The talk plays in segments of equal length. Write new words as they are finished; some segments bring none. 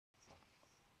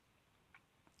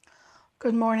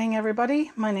Good morning,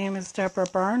 everybody. My name is Deborah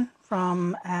Byrne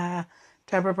from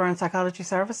Deborah Byrne Psychology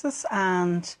Services,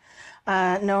 and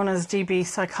known as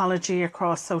DBpsychology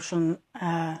across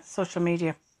social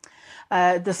media.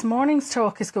 This morning's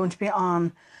talk is going to be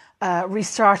on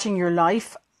restarting your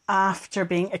life after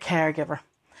being a caregiver.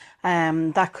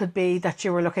 That could be that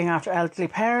you were looking after elderly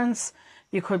parents.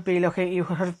 You could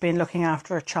have been looking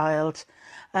after a child.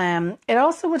 It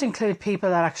also would include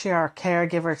people that actually are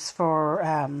caregivers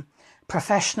for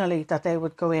professionally, that they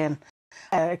would go in.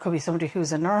 It could be somebody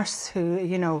who's a nurse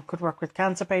who, could work with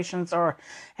cancer patients, or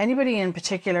anybody in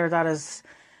particular that has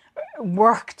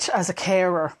worked as a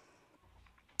carer.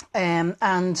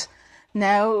 And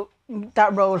now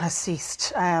that role has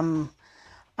ceased, and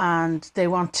they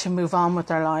want to move on with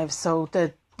their lives. So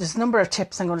there's a number of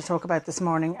tips I'm going to talk about this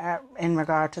morning in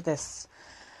regard to this.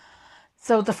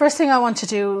 So the first thing I want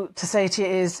to say to you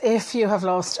is, if you have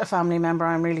lost a family member,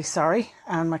 I'm really sorry,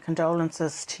 and my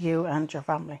condolences to you and your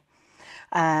family.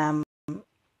 The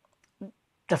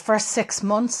first 6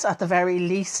 months, at the very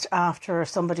least, after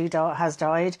somebody has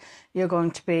died, you're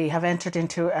going to have entered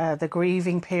into the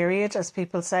grieving period, as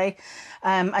people say,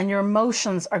 and your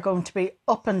emotions are going to be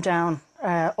up and down,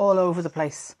 all over the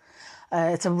place.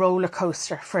 It's a roller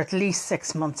coaster for at least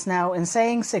 6 months. Now, in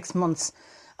saying 6 months,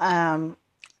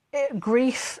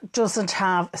 grief doesn't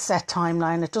have a set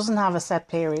timeline. It doesn't have a set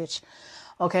period.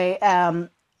 Okay.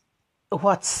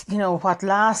 What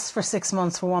lasts for 6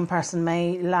 months for one person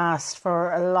may last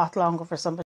for a lot longer for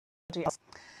somebody else.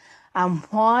 And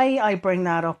why I bring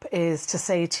that up is to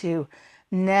say to you,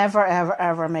 never, ever,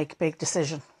 ever make a big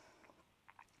decision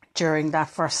during that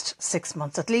first 6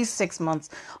 months. At least 6 months.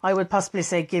 I would possibly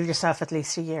say give yourself at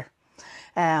least a year.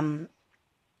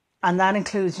 And that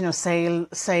includes, sale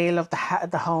of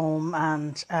the home,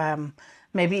 and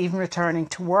maybe even returning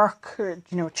to work, or,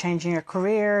 changing your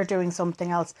career, doing something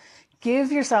else.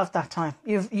 Give yourself that time.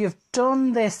 You've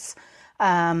done this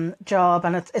job,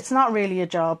 and it's not really a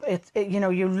job.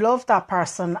 You love that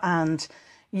person, and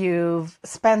you've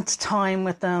spent time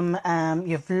with them.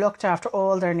 You've looked after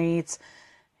all their needs.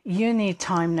 You need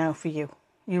time now for you.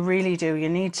 You really do. You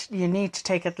need to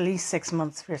take at least 6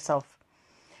 months for yourself.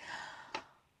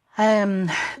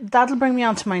 That'll bring me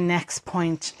on to my next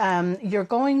point. You're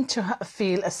going to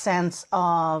feel a sense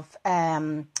of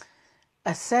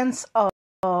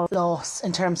loss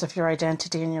in terms of your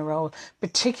identity and your role,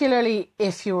 particularly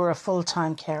if you were a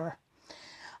full-time carer.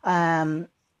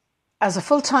 As a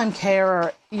full-time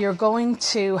carer, you're going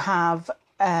to have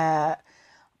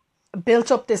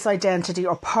built up this identity,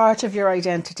 or part of your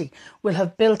identity will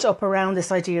have built up around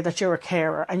this idea that you're a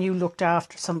carer and you looked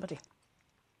after somebody.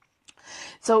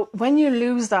 So when you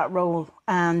lose that role,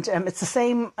 and it's the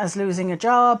same as losing a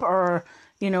job, or,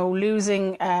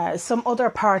 losing some other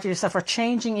part of yourself, or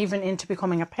changing even into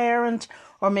becoming a parent,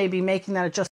 or maybe making that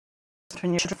adjustment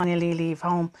when you finally leave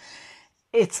home,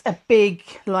 it's a big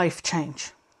life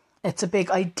change. It's a big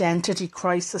identity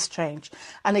crisis change.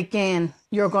 And again,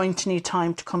 you're going to need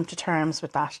time to come to terms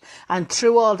with that. And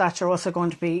through all that, you're also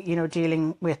going to be,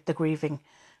 dealing with the grieving,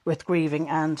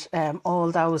 and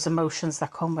all those emotions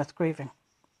that come with grieving.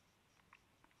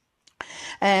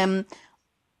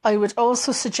 I would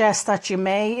also suggest that you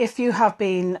may, if you have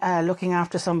been looking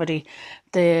after somebody,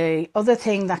 the other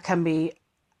thing that can be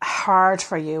hard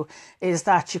for you is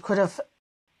that you could have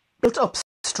built up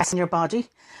stress in your body,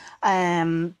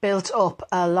 built up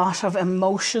a lot of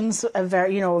emotions,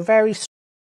 very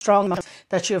strong emotions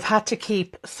that you've had to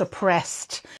keep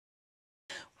suppressed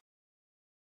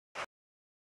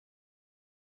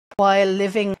while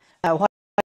living on,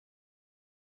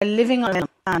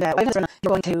 and you're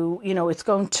going to, it's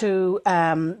going to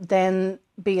then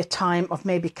be a time of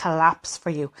maybe collapse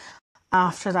for you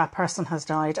after that person has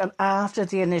died, and after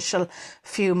the initial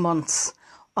few months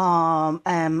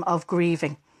of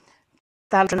grieving.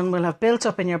 That will have built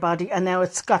up in your body, and now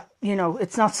it's got,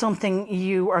 it's not something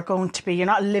you are going to be. You're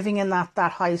not living in that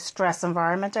high stress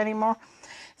environment anymore.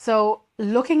 So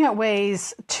looking at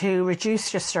ways to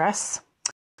reduce your stress.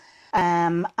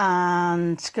 And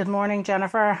good morning,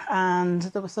 Jennifer. And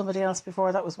there was somebody else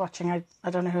before that was watching. I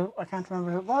don't know who, I can't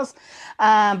remember who it was.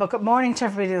 But good morning to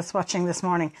everybody that's watching this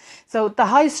morning. So the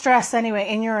high stress anyway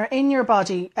in your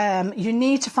body, you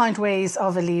need to find ways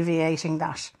of alleviating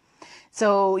that.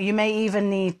 So you may even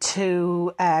need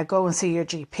to go and see your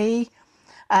GP.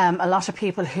 A lot of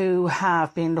people who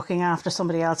have been looking after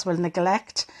somebody else will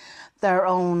neglect their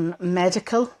own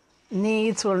medical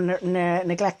needs, will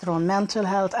neglect their own mental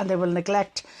health, and they will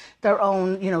neglect their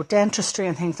own, dentistry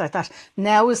and things like that.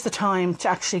 Now is the time to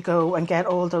actually go and get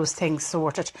all those things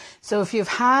sorted. So if you've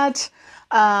had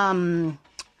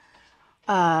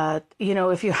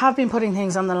if you have been putting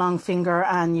things on the long finger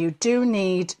and you do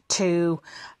need to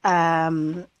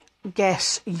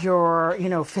get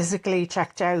your, physically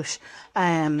checked out,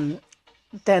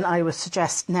 then I would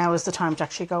suggest now is the time to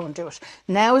actually go and do it.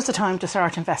 Now is the time to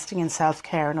start investing in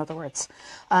self-care, in other words.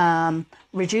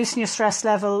 Reducing your stress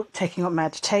level, taking up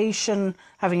meditation,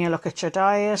 having a look at your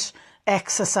diet,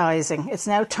 exercising. It's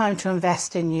now time to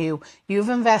invest in you. You've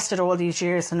invested all these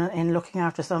years in looking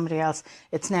after somebody else.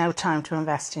 It's now time to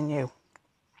invest in you.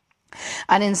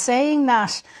 And in saying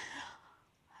that,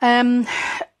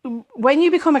 when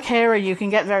you become a carer, you can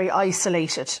get very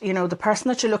isolated. The person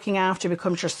that you're looking after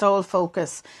becomes your sole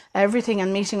focus, everything,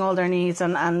 and meeting all their needs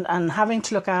and having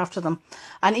to look after them.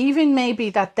 And even maybe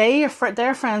that their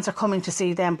friends are coming to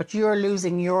see them, but you're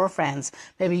losing your friends,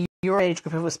 maybe your age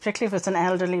group. Particularly if it's an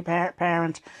elderly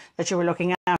parent that you were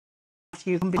looking after,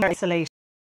 you can be very isolated.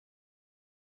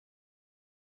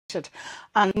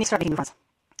 And you need to start making new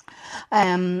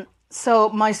friends. So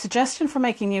my suggestion for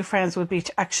making new friends would be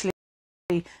to actually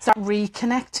start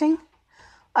reconnecting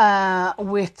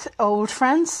with old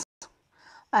friends.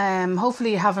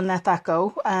 Hopefully you haven't let that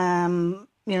go.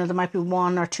 There might be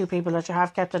one or two people that you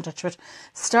have kept in touch with.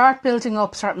 Start building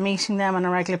up, start meeting them on a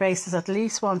regular basis, at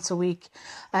least once a week.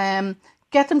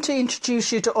 Get them to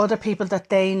introduce you to other people that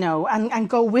they know, and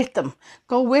go with them.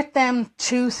 Go with them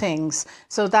to things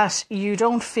so that you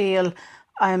don't feel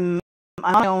I'm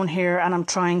on my own here and I'm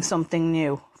trying something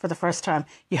new for the first time.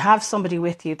 You have somebody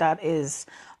with you that is,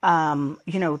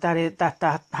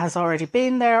 that has already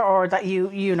been there, or that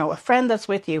a friend that's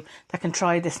with you that can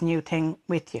try this new thing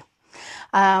with you.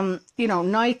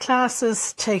 Night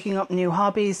classes, taking up new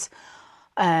hobbies,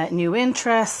 new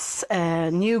interests,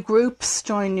 new groups,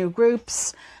 join new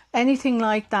groups, anything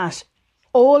like that.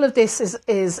 All of this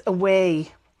is a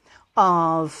way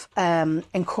of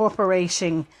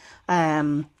incorporating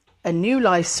a new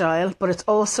lifestyle, but it's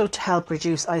also to help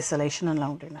reduce isolation and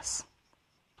loneliness.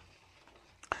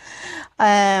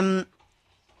 The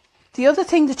other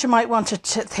thing that you might want to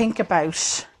think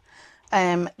about,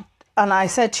 and I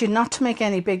said to you not to make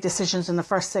any big decisions in the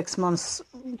first 6 months,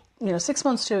 6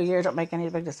 months to a year, don't make any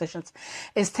big decisions,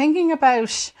 is thinking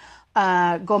about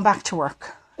going back to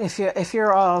work. If you're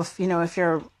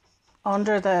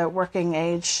under the working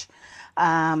age,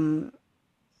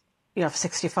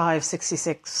 65,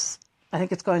 66, I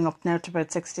think it's going up now to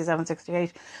about 67,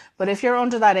 68. But if you're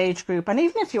under that age group, and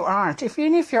even if you aren't,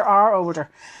 even if you are older,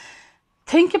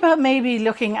 think about maybe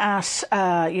looking at,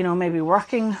 maybe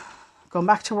working, going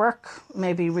back to work,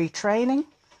 maybe retraining,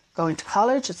 going to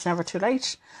college. It's never too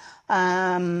late.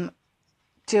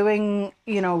 Doing,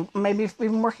 maybe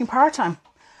even working part-time.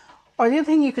 Or the other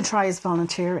thing you can try is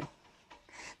volunteering.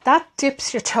 That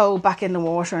dips your toe back in the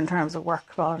water in terms of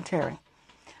work volunteering.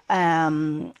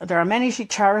 There are many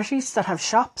charities that have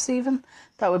shops even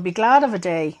that would be glad of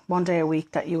one day a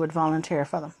week that you would volunteer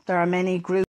for them. There are many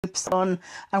groups that run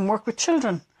and work with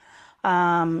children,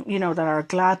 that are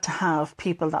glad to have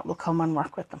people that will come and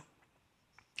work with them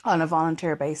on a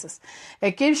volunteer basis.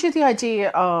 It gives you the idea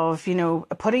of,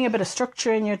 putting a bit of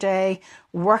structure in your day,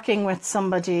 working with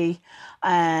somebody,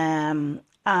 and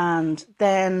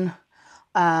then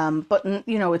but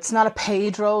it's not a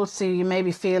paid role, so you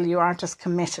maybe feel you aren't as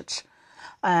committed.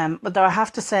 But though I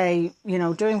have to say,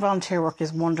 doing volunteer work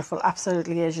is wonderful,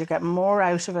 absolutely is. You get more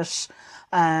out of it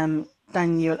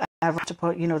than you'll ever have to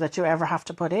put, that you ever have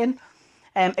to put in.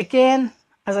 Again,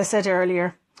 as I said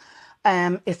earlier,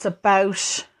 it's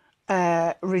about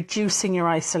reducing your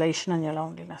isolation and your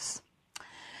loneliness.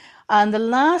 And the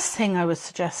last thing I would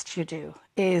suggest you do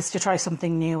is to try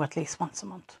something new at least once a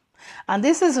month. And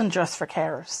this isn't just for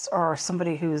carers or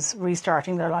somebody who's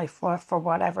restarting their life for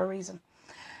whatever reason.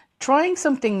 Trying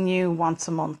something new once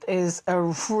a month is a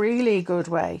really good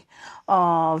way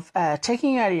of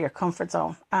taking you out of your comfort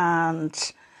zone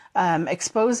and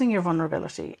exposing your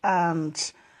vulnerability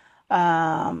and,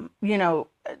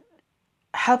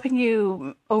 helping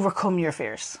you overcome your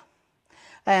fears.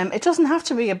 It doesn't have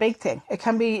to be a big thing. It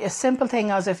can be a simple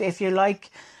thing, as if you like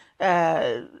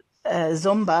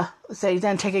Zumba, say,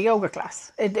 then take a yoga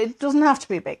class. It doesn't have to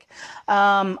be big.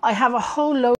 I have a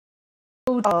whole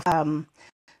load of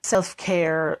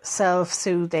self-care,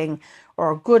 self-soothing,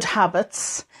 or good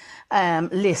habits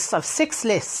lists of 6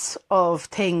 lists of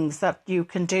things that you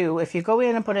can do. If you go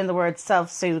in and put in the word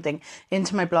self-soothing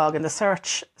into my blog in the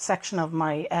search section of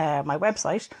my my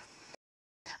website,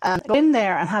 go in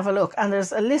there and have a look, and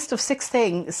there's a list of 6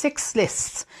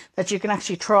 lists that you can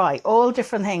actually try, all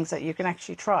different things that you can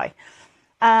actually try,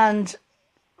 and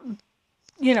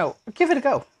give it a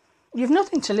go. You've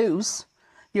nothing to lose.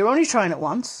 You're only trying it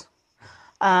once.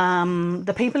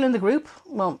 The people in the group,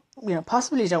 well,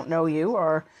 possibly don't know you,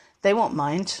 or they won't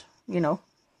mind,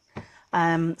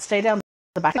 Stay down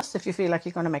the back if you feel like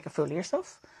you're going to make a fool of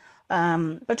yourself.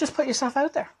 But just put yourself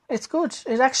out there. It's good.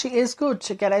 It actually is good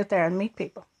to get out there and meet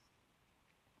people.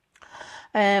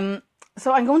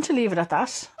 So I'm going to leave it at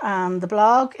that. The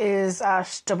blog is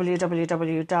at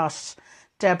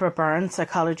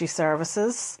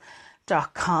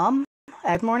www.deborahbyrnepsychologyservices.com.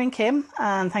 Good morning, Kim,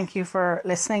 and thank you for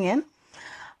listening in.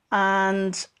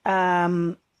 And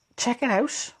check it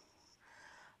out.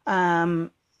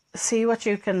 See what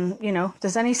you can, if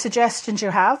there's any suggestions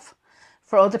you have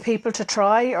for other people to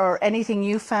try, or anything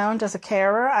you found as a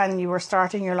carer and you were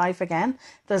starting your life again.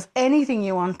 If there's anything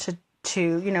you want to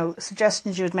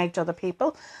suggestions you would make to other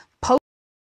people, post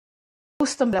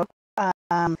them below,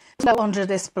 under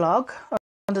this blog,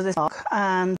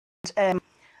 and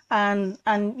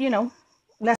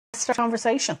let's start a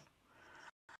conversation.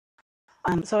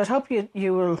 So I hope you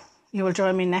will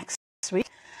join me next week,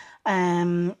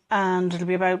 and it'll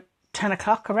be about 10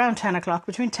 o'clock, around 10 o'clock,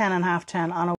 between 10 and half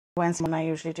 10 on a Wednesday when I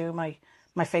usually do my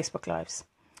Facebook lives.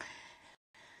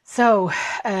 So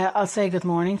I'll say good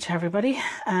morning to everybody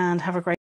and have a great